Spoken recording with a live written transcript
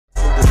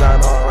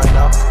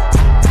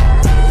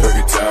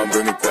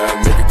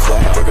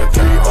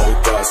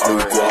fast, new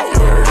guap,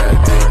 wear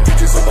that thing.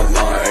 Bitches on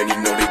my line, and you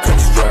know they come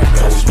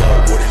strapped. Always know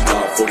what it's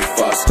not,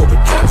 45, scope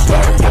and caps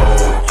like,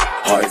 whoa.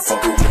 I ain't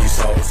fucking with these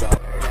hoes out.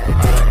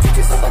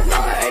 Bitches on my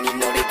line, and you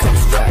know they come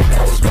strapped.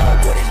 Always know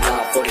what it's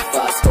not,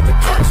 45, scope and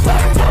caps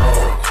like,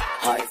 whoa.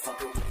 I ain't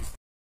fucking with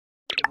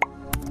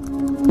these.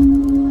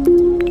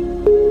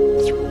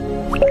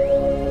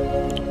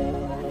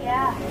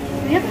 Yeah,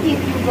 where did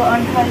you go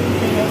on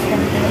holiday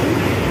yesterday?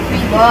 We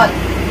both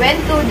went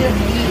to the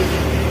beach.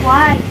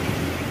 Why?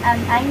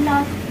 And I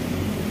not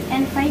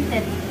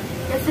invited.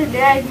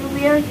 Yesterday I do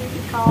wear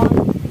difficult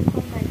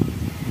contact.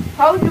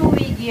 How do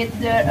we get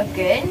there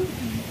again?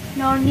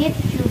 No need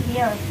to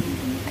here.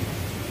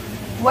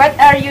 What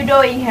are you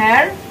doing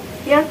here?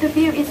 Here the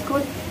view is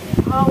good.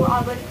 How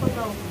about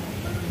photo?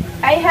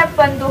 I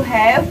happen to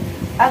have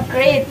a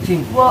great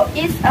who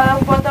is a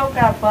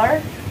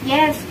photographer.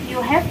 Yes,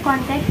 you have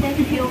contacted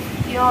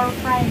your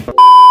friend.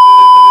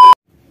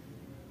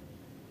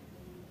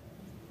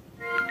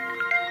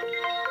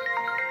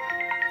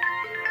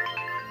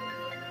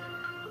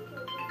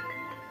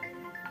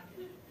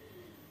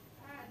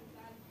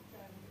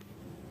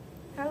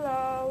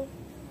 Hello.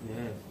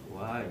 Yes,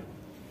 why?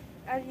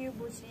 Are you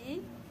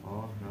busy?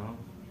 Oh, no.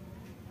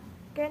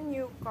 Can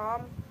you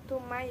come to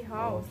my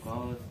house? Of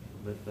course,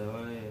 but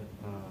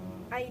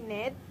I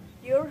need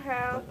your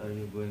help. what are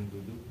you going to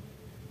do?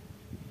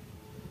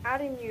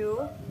 Aren't you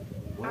a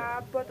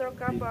What?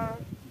 photographer?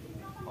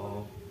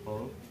 Oh,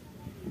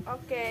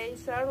 Okay,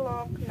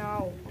 Sherlock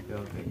now.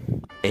 okay.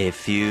 A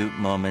few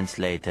moments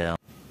later.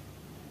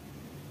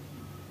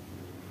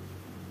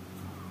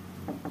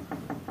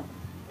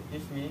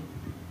 Excuse me.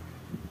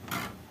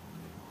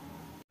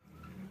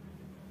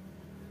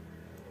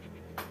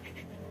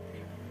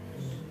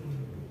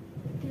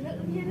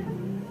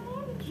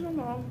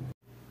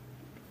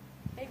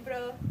 Hey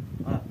bro,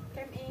 Ah,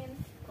 come in.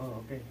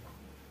 oh, okay.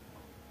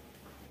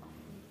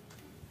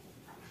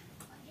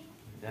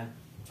 Yeah.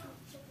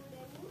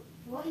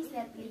 What is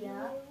that,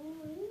 Leah?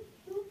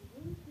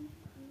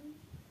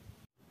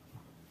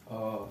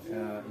 Oh,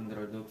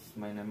 introduce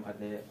my name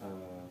Ade,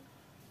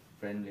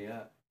 friend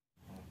Leah.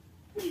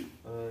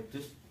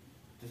 Just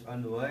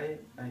on the way,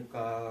 I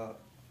call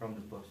from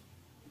the post.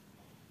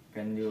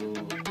 Can you?